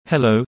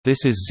Hello,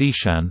 this is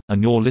Zishan,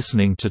 and you're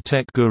listening to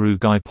Tech Guru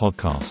Guy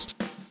podcast.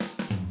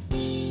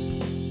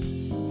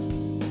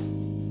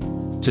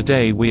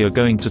 Today we are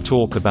going to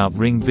talk about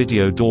Ring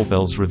Video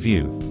Doorbells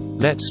review.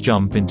 Let's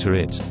jump into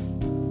it.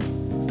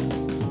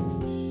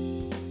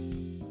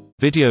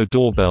 Video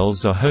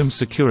doorbells are home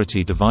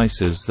security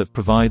devices that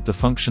provide the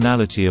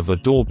functionality of a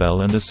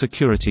doorbell and a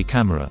security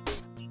camera.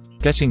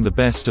 Getting the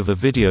best of a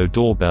video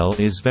doorbell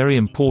is very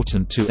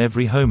important to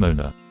every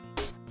homeowner.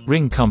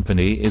 Ring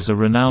Company is a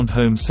renowned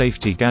home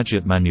safety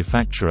gadget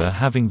manufacturer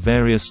having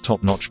various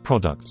top-notch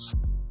products.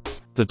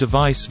 The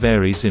device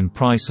varies in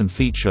price and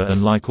feature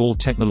and like all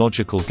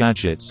technological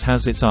gadgets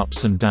has its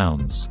ups and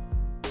downs.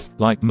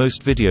 Like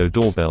most video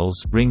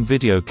doorbells, Ring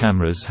video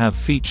cameras have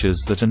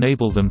features that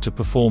enable them to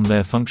perform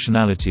their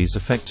functionalities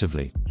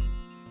effectively.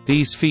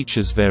 These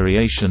features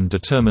variation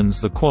determines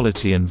the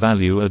quality and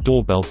value a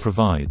doorbell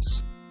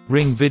provides.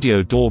 Ring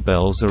video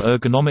doorbells are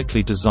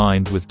ergonomically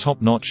designed with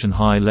top-notch and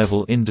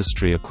high-level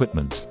industry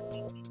equipment.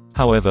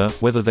 However,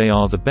 whether they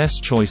are the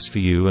best choice for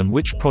you and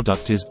which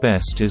product is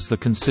best is the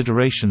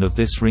consideration of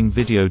this Ring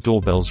Video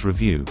Doorbells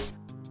review.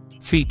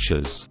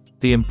 Features.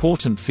 The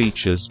important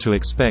features to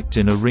expect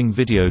in a Ring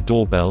Video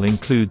Doorbell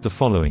include the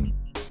following.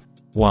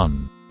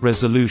 1.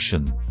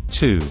 Resolution.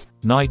 2.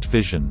 Night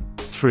vision.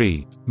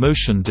 3.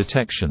 Motion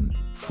detection.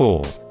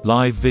 4.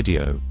 Live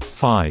video.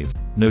 5.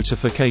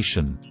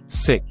 Notification.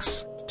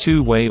 6.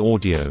 Two-way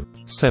audio.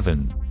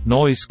 7.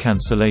 Noise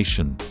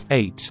cancellation.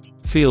 8.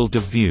 Field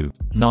of view.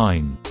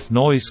 9.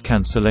 Noise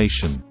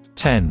cancellation.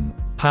 10.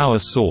 Power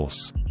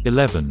source.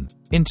 11.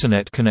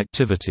 Internet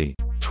connectivity.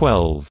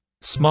 12.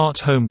 Smart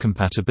home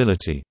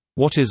compatibility.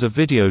 What is a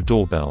video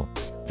doorbell?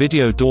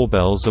 Video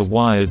doorbells are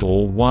wired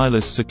or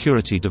wireless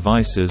security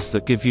devices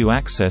that give you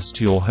access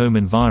to your home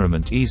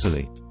environment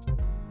easily.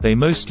 They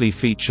mostly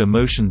feature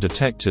motion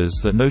detectors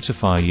that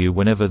notify you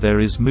whenever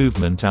there is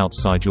movement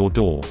outside your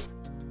door.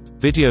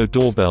 Video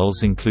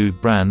doorbells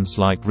include brands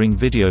like Ring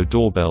Video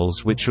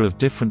Doorbells, which are of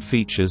different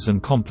features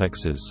and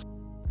complexes.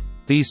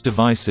 These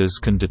devices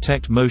can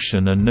detect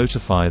motion and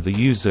notify the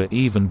user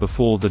even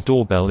before the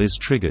doorbell is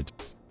triggered.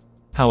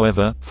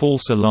 However,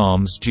 false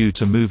alarms due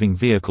to moving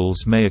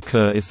vehicles may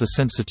occur if the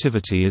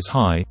sensitivity is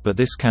high, but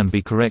this can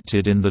be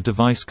corrected in the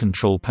device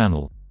control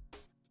panel.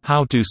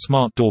 How do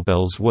smart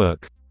doorbells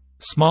work?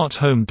 Smart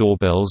home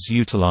doorbells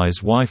utilize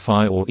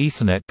Wi-Fi or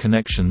Ethernet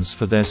connections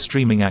for their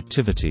streaming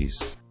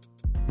activities.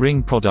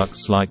 Ring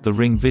products like the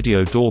Ring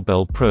Video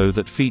Doorbell Pro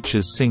that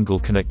features single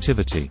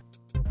connectivity.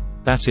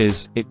 That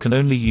is, it can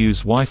only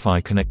use Wi-Fi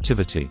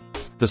connectivity.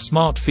 The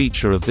smart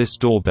feature of this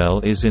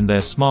doorbell is in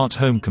their smart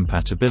home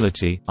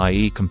compatibility,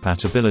 i.e.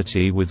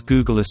 compatibility with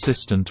Google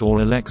Assistant or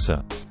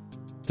Alexa.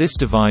 This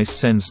device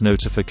sends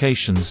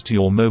notifications to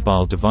your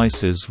mobile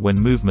devices when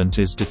movement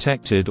is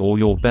detected or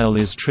your bell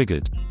is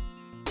triggered.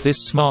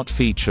 This smart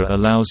feature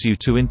allows you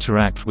to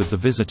interact with the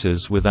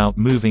visitors without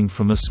moving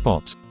from a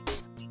spot.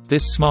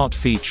 This smart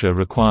feature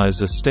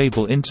requires a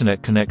stable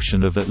internet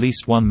connection of at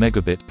least 1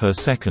 megabit per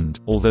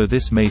second, although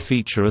this may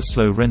feature a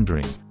slow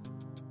rendering.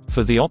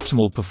 For the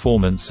optimal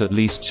performance, at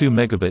least 2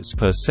 megabits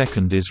per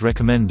second is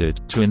recommended.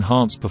 To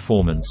enhance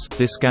performance,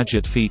 this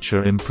gadget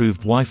feature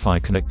improved Wi-Fi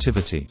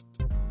connectivity.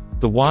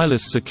 The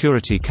wireless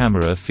security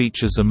camera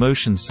features a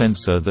motion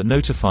sensor that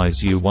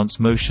notifies you once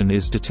motion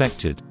is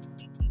detected.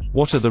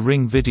 What are the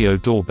Ring Video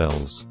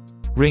Doorbells?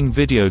 Ring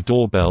Video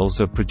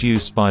Doorbells are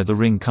produced by the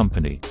Ring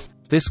Company.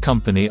 This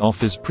company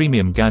offers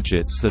premium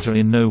gadgets that are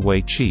in no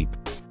way cheap.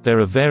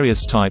 There are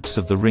various types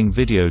of the Ring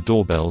Video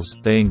Doorbells.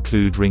 They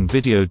include Ring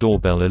Video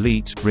Doorbell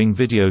Elite, Ring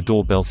Video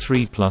Doorbell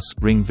 3 Plus,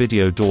 Ring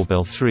Video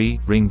Doorbell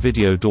 3, Ring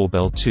Video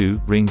Doorbell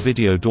 2, Ring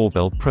Video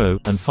Doorbell Pro,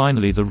 and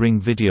finally the Ring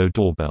Video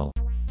Doorbell.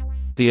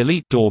 The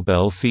Elite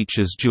doorbell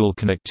features dual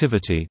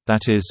connectivity,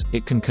 that is,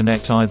 it can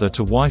connect either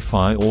to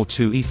Wi-Fi or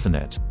to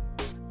Ethernet.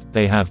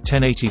 They have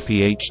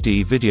 1080p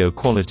HD video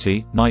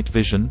quality, night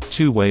vision,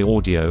 two-way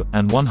audio,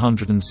 and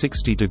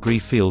 160-degree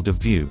field of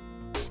view.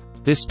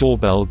 This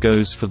doorbell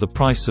goes for the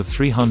price of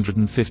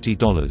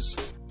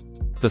 $350.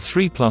 The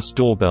 3 Plus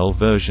doorbell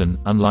version,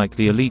 unlike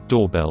the Elite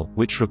doorbell,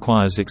 which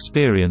requires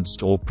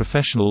experienced or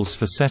professionals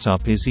for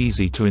setup, is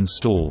easy to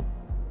install.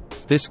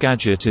 This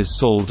gadget is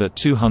sold at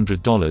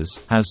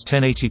 $200, has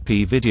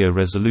 1080p video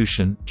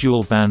resolution,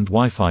 dual-band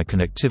Wi-Fi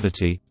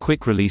connectivity,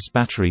 quick-release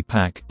battery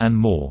pack, and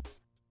more.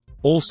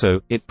 Also,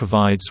 it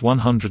provides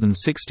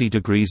 160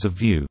 degrees of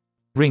view.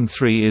 Ring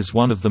 3 is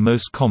one of the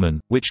most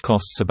common, which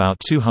costs about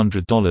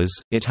 $200.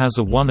 It has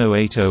a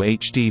 1080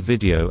 HD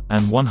video,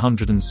 and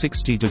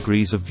 160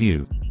 degrees of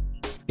view.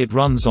 It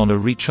runs on a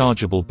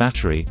rechargeable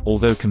battery,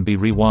 although can be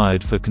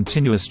rewired for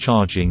continuous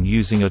charging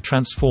using a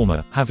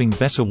transformer. Having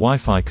better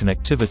Wi-Fi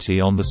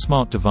connectivity on the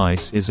smart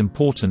device is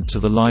important to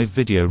the live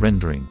video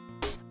rendering.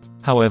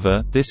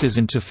 However, this is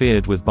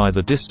interfered with by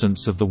the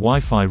distance of the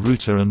Wi-Fi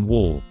router and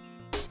wall.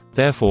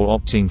 Therefore,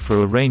 opting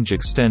for a range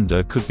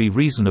extender could be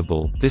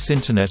reasonable. This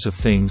Internet of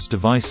Things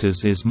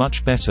devices is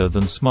much better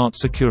than smart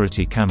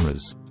security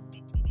cameras.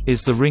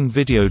 Is the Ring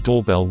Video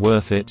Doorbell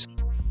worth it?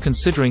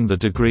 Considering the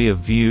degree of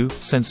view,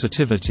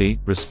 sensitivity,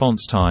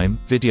 response time,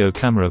 video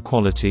camera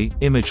quality,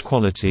 image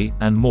quality,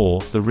 and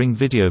more, the Ring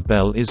Video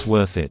Bell is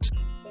worth it.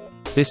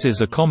 This is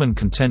a common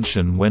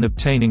contention when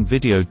obtaining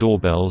video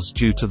doorbells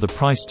due to the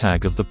price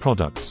tag of the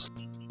products.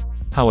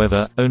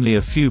 However, only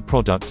a few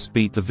products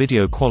beat the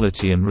video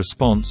quality and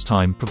response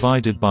time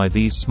provided by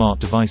these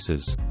smart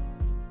devices.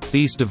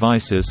 These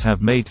devices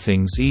have made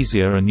things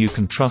easier, and you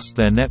can trust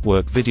their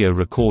network video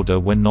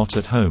recorder when not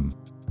at home.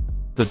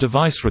 The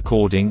device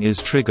recording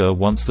is triggered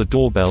once the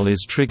doorbell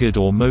is triggered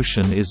or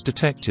motion is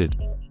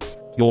detected.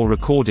 Your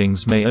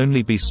recordings may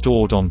only be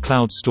stored on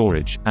cloud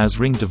storage, as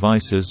Ring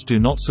devices do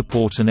not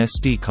support an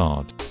SD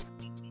card.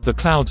 The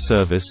cloud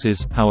service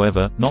is,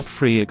 however, not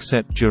free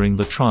except during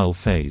the trial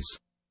phase.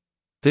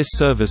 This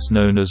service,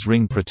 known as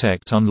Ring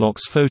Protect,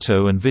 unlocks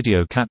photo and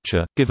video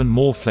capture, given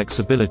more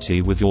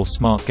flexibility with your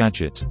smart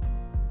gadget.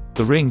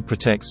 The Ring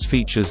Protect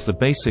features the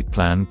basic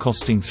plan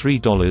costing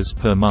 $3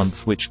 per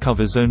month, which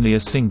covers only a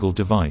single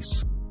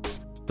device.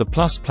 The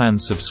Plus plan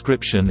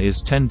subscription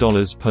is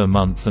 $10 per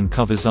month and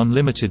covers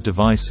unlimited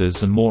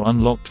devices and more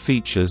unlocked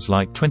features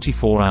like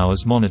 24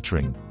 hours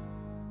monitoring.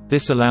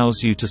 This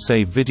allows you to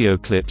save video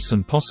clips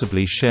and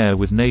possibly share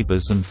with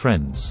neighbors and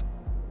friends.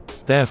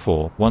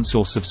 Therefore, once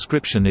your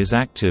subscription is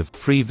active,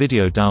 free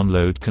video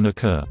download can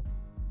occur.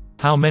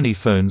 How many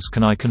phones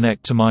can I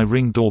connect to my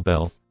Ring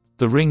doorbell?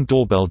 The Ring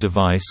doorbell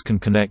device can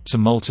connect to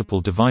multiple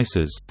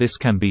devices. This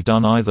can be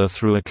done either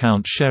through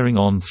account sharing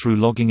or through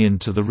logging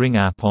into the Ring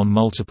app on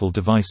multiple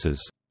devices.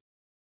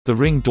 The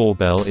Ring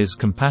doorbell is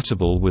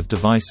compatible with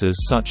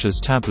devices such as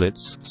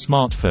tablets,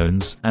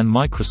 smartphones, and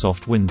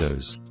Microsoft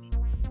Windows.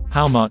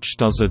 How much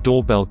does a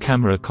doorbell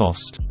camera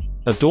cost?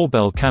 A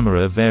doorbell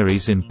camera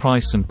varies in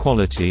price and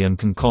quality and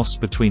can cost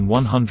between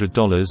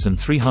 $100 and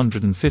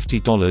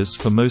 $350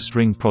 for most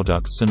Ring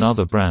products and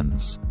other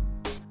brands.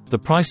 The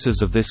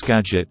prices of this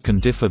gadget can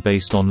differ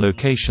based on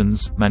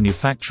locations,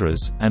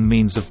 manufacturers, and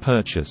means of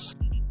purchase.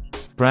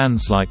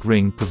 Brands like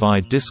Ring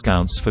provide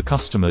discounts for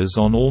customers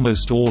on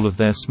almost all of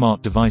their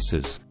smart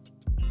devices.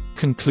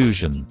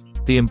 Conclusion: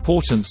 the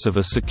importance of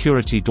a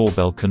security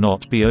doorbell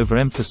cannot be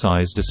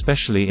overemphasized,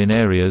 especially in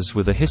areas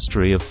with a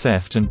history of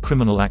theft and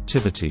criminal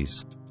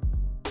activities.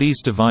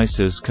 These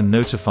devices can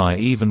notify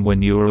even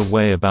when you are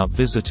away about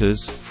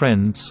visitors,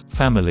 friends,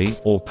 family,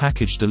 or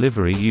package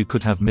delivery you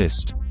could have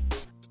missed.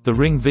 The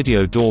Ring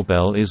Video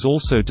Doorbell is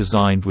also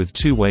designed with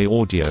two-way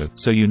audio,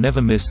 so you never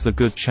miss the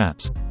good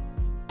chat.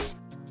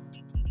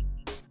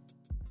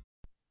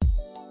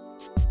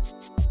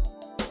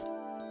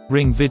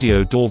 Ring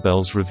Video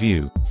Doorbells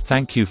Review.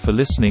 Thank you for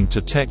listening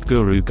to Tech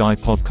Guru Guy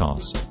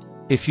podcast.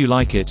 If you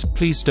like it,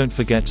 please don't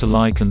forget to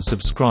like and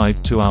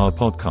subscribe to our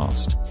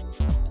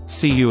podcast.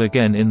 See you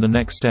again in the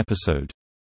next episode.